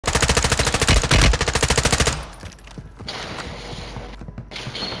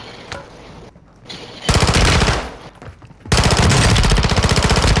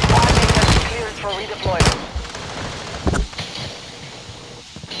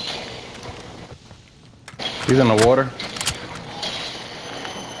He's in the water.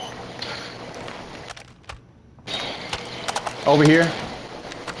 Over here.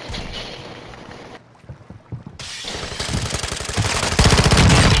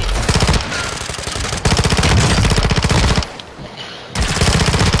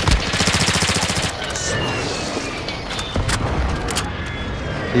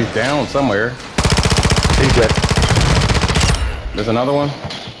 He's down somewhere. He's dead. There's another one.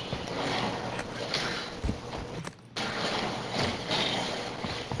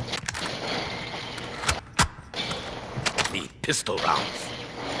 Need pistol rounds.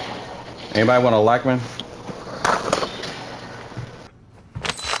 Anybody want a Lackman?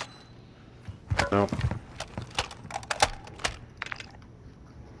 No.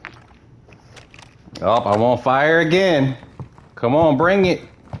 Oh, I won't fire again. Come on, bring it.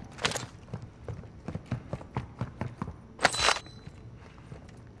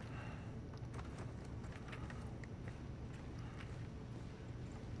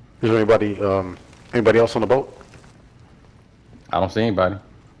 Is there anybody else on the boat? I don't see anybody.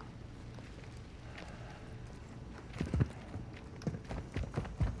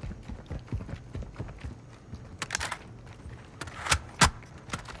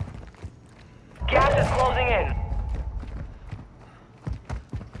 Gas is closing in.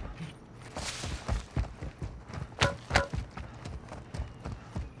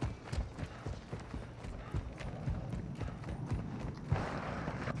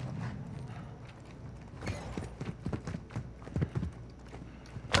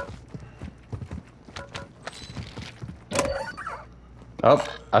 Oh,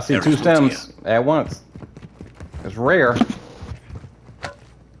 I see two stems at once. It's rare.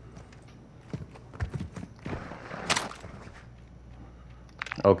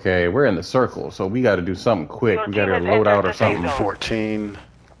 Okay, we're in the circle, so we got to do something quick. We got to load out or something. 14,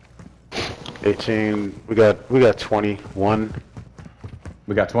 18. We got 21.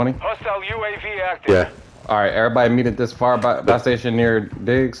 We got 20? Hostile UAV active. Yeah. All right, everybody meet at this far buy station near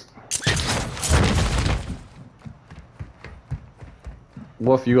Diggs.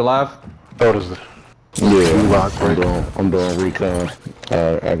 Wolf, you alive? Oh, does the... Yeah, I'm doing recon.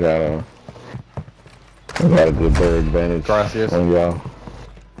 I got a good bird advantage Gracias. on y'all.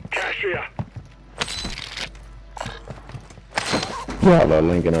 Cashier. Y'all are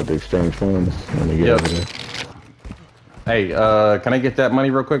linking up the exchange funds. Let me get Yep. over there. Hey, can I get that money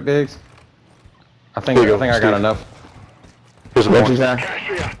real quick, Diggs? I think I got enough. Here's What you one. say?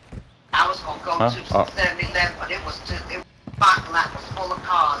 Cashier. I was gonna go to 7-Eleven, but it was just, the parking lot was full of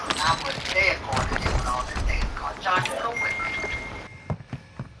cars, and I wasn't there for it, and all that damn car. John, you go with me.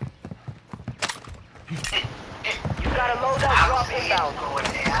 You got a loadout I was drop scared inbound. to go in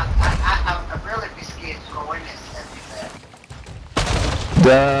there. I'd really be scared to go in there,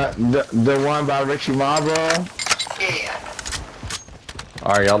 7-Eleven. The one by Richie Marlboro? Yeah.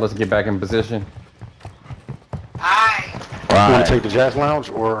 All right, y'all, let's get back in position. Alright. You want to take the Jazz Lounge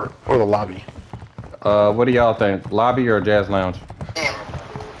or the lobby? What do y'all think? Lobby or Jazz Lounge? Yeah.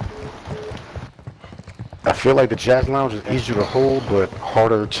 I feel like the Jazz Lounge is easier to hold, but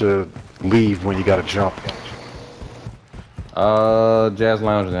harder to leave when you got to jump. Jazz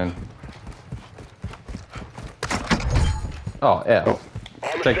Lounge then. Oh, F. Oh.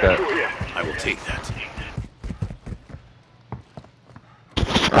 Take that. I will take that.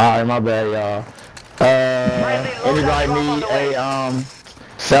 Alright, my bad, y'all. Anybody need a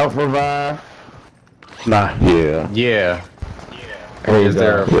self-revive? Nah. Yeah. Yeah. Hey, Is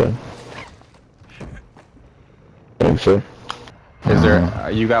there? Yeah. Think so. Is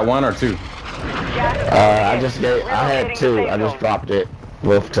there? You got one or two? I had two. I just dropped it.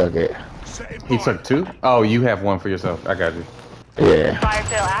 Wolf took it. He took two? Oh, you have one for yourself. I got you. Yeah. Fire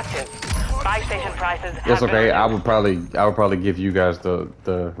sale active. Buy station prices. It's okay. I would probably give you guys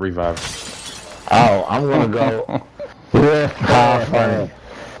the revive. Oh, I'm gonna go. Yeah. How funny.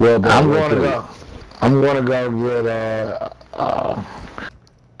 Well, I'm gonna go with a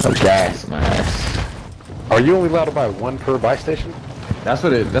gas mask. Are you only allowed to buy one per buy station? That's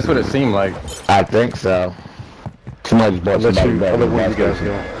what it seemed like. I think so. Somebody just bought somebody back. I'll let one to of you the guys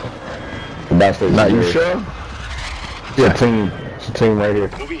gas go. station. Not you sure? Yeah. It's a team right here.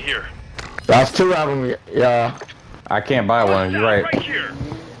 Moving here. That's two of them, yeah. I can't buy one. You're right. Right here.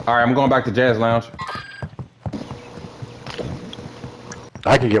 All right, I'm going back to Jazz Lounge.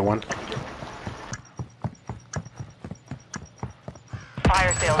 I can get one.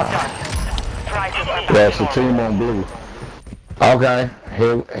 Fire sale is done. Prices are Yeah, it's a team on blue. Okay,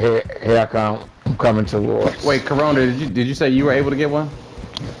 here I come. I'm coming towards. Wait, Corona, did you say you were able to get one?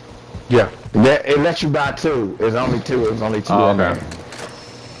 Yeah. It lets you buy two. It's only two. It's only two Oh, in okay. there.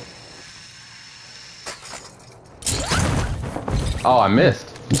 Oh, I missed.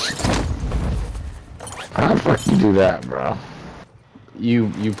 How the fuck you do that, bro?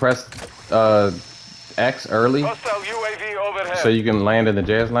 You pressed X early Hostile UAV overhead. so you can land in the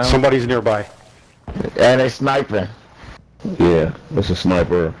jazz lounge. Somebody's nearby. And they sniping. Yeah, it's a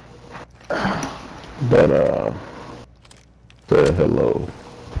sniper. But say hello.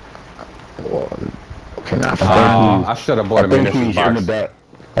 Can I I should have bought a munitions he's box. in the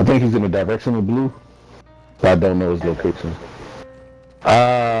I think he's in the direction of blue. But I don't know his location.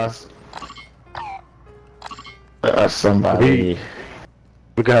 Somebody.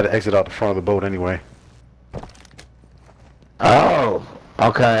 We gotta exit out the front of the boat anyway. Oh,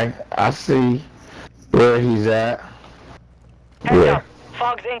 okay. I see where he's at. Heads up.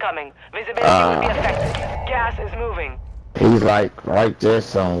 Fog's incoming. Visibility will be affected. Gas is moving. He's like right there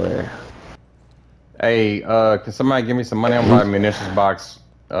somewhere. Hey, can somebody give me some money on my munitions box?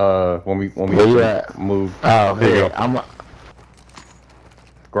 When we Where you at? move. Oh, There you here. go.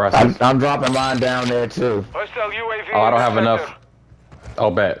 Gracias. I'm dropping mine down there too. Hostile UAV. Oh, I don't have enough.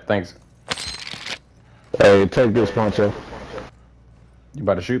 Oh, bet. Thanks. Hey, take this, Poncho. You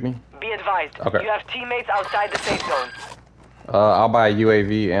about to shoot me? Be advised. Okay. You have teammates outside the safe zone. I'll buy a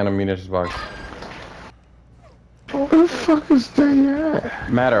UAV and a munitions box. Where the fuck is they at?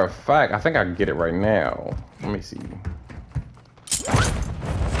 Matter of fact, I think I can get it right now. Let me see.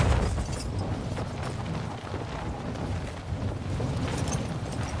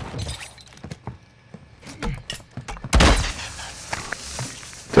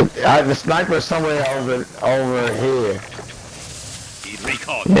 The sniper's somewhere over here. Need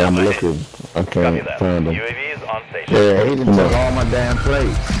recon. Yeah, I'm Overhead. looking. I can't find him. UAV is on station. Yeah, he done took all my damn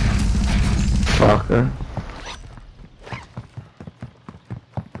plates. Fucker.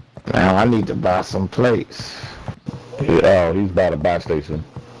 Now I need to buy some plates. Yeah, oh, he's by the buy station.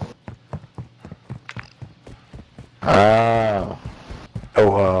 Oh.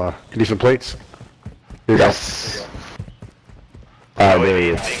 Oh, you need some plates? Yes. Ah, there he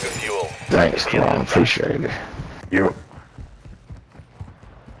UAV is. is being refueled. Thanks, Clone. Appreciate it. You.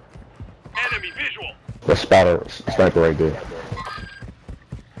 Enemy visual. The sniper right there.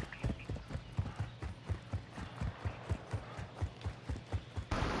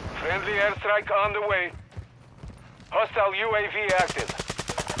 Friendly airstrike on the way. Hostile UAV active.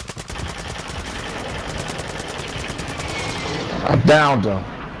 I downed him.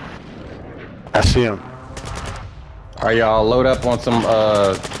 I see him. Alright, y'all load up on some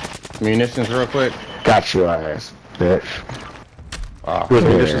munitions real quick. Got your ass, bitch. Where's the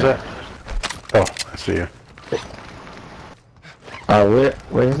munitions at? Oh, I see you.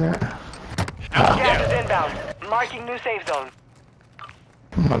 Where is that? Gas is inbound. Marking new safe zone.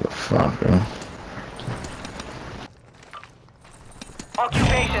 Motherfucker.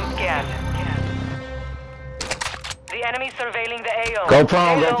 Occupation scanned. The enemy surveilling the AO. Go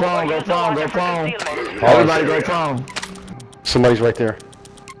prone, go AO prone, or go use the prone, water go for prone. concealment. Everybody go prone. Somebody's right there.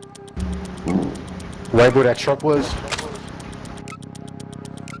 Right where that truck was.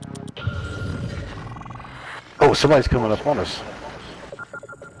 Oh, somebody's coming up on us.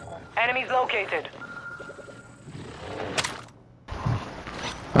 Enemies located.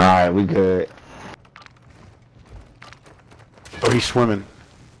 Alright, we good. Oh, he's swimming.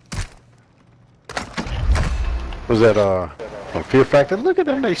 Was that, Fear Factor? Look at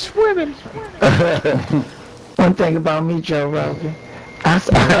them, they swimming. One thing about me, Joe Rogan.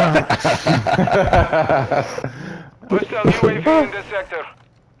 Hostile UAV in this sector.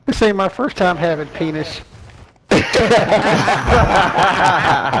 This ain't my first time having penis.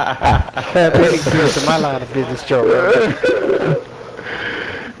 Have any experience in my line of business, Joe Rogan.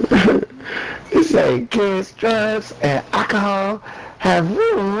 He say kids, drugs, and alcohol have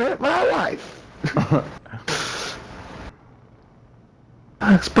ruined my life.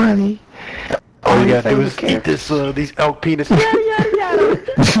 Bugs Bunny. All you gotta do is eat this, these elk penis. Yada, yada, yada.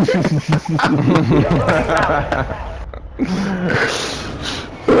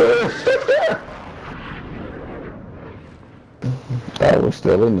 Oh, we're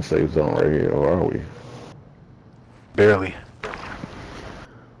still in the safe zone right here, or are we? Barely.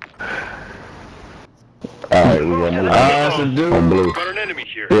 Alright, we got moving. That's a dude. On blue. Got an enemy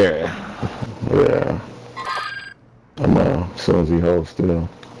here. Yeah. Yeah. I'm as soon as he holds still.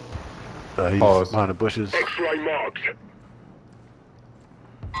 He's Pause. behind the bushes. X-ray marked.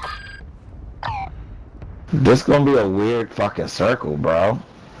 This gonna be a weird fucking circle, bro.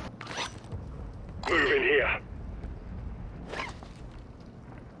 Move in here.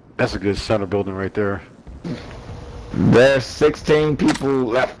 That's a good center building right there. There's 16 people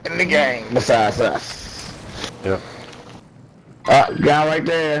left in the game besides us. Yep. Guy right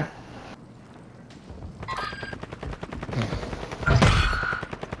there.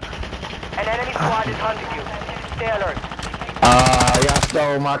 squad is hunting you. Stay alert. Y'all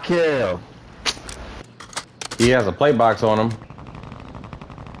stole my kill. He has a play box on him.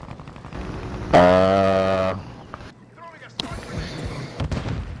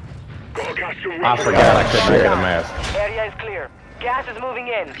 I forgot I couldn't get a mask. Area is clear. Gas is moving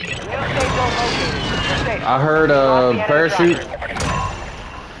in. New safe zone located. You're safe. I heard a parachute.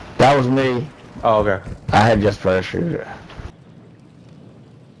 That was me. Oh, okay. I had just parachuted.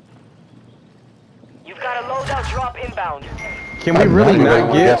 You've got a loadout drop inbound. Can we really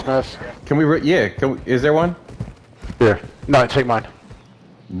not Gas get? mask? Can we? Yeah. Can we, is there one? Here. No, take mine.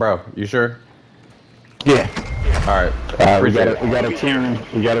 Bro, you sure? Yeah. All right. We Appreciate got it. a team.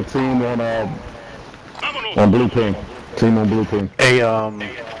 We got a team on blue ping. Team on blue ping. Hey,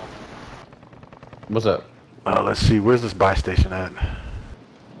 What's up? let's see. Where's this buy station at?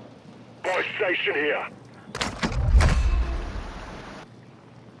 Buy station here.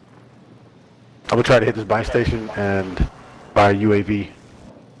 I'm gonna try to hit this buy station and buy a UAV.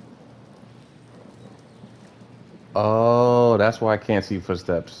 Oh, that's why I can't see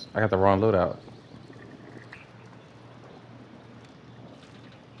footsteps. I got the wrong loadout.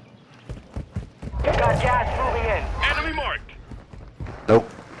 You've got gas moving in. Enemy marked. Nope.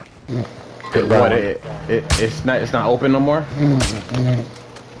 What? It's not open no more.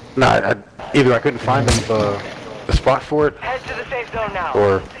 Nah, either I couldn't find the spot for it, Head to the safe zone now.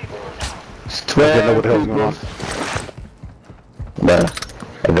 or It's I didn't know what the hell's 12 going on. people. Nah,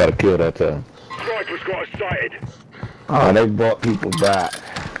 I got a kill that time. Sniper's got us sighted. Oh, they brought people back.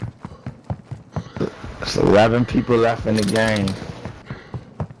 There's 11 people left in the game.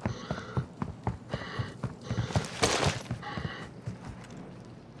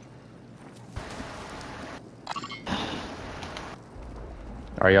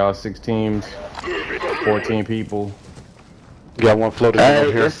 Are y'all 6 teams? 14 people. You got one floating Hey,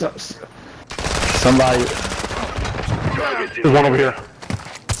 over here. somebody. There's one over here.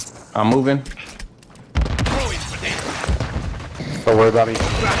 I'm moving. Don't worry about me.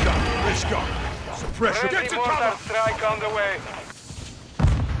 Back up. Let's go. Suppressor. Get to cover. Strike on the way.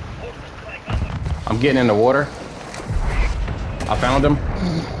 I'm getting in the water. I found him.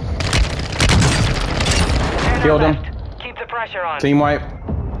 Killed him. Keep the pressure on. Team wipe.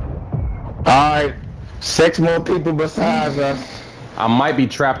 Alright, 6 more people besides us. I might be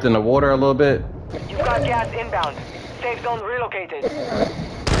trapped in the water a little bit. You've got gas inbound. Safe zone relocated.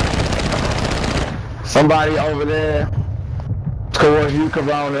 Somebody over there. Towards you,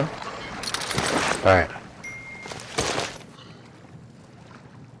 Corona. Alright.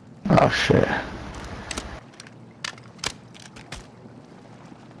 Oh shit.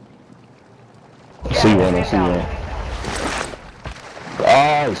 See one. I see one.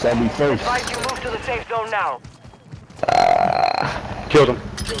 Oh, saw me first. Advise you move to the safe zone now. Killed him.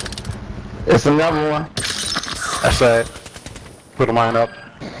 It's another one. That's it. Put a mine up.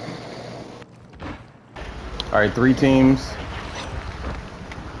 All right, 3 teams.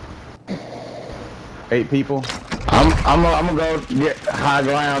 8 people. I'm gonna go get high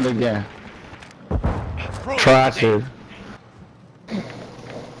ground again. Try to.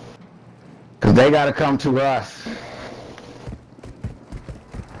 Cause they gotta come to us.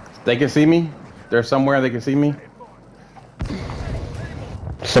 They can see me. They're somewhere they can see me.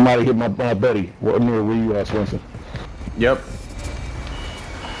 Somebody hit my buddy. What near where you at, Spencer? Yep.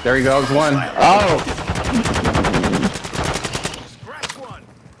 There he goes. One. Oh, Scratch one.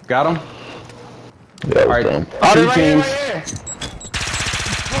 Got him. Yeah, All right. done. oh, 2 they're right here, teams. right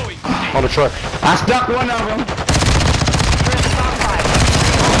here. On the truck. I stuck one of them.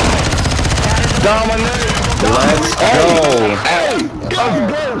 Dominate. Let's go. Hey,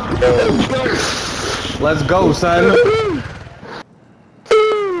 Let's go, son.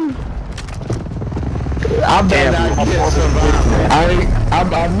 I better not get survived.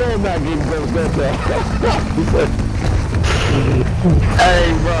 I know not getting close that time. Hey,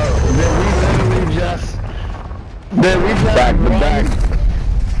 bro, did we back to back?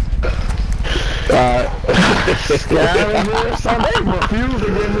 Scavengers, so they refuse to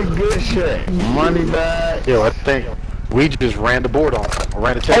give me good shit. Money back. Yo, I think we just ran the board on.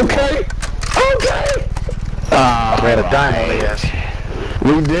 Ran the check. Okay. Ran a dime on the ass.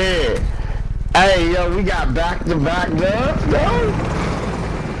 We did. Hey, yo, we got back-to-back dubs, though.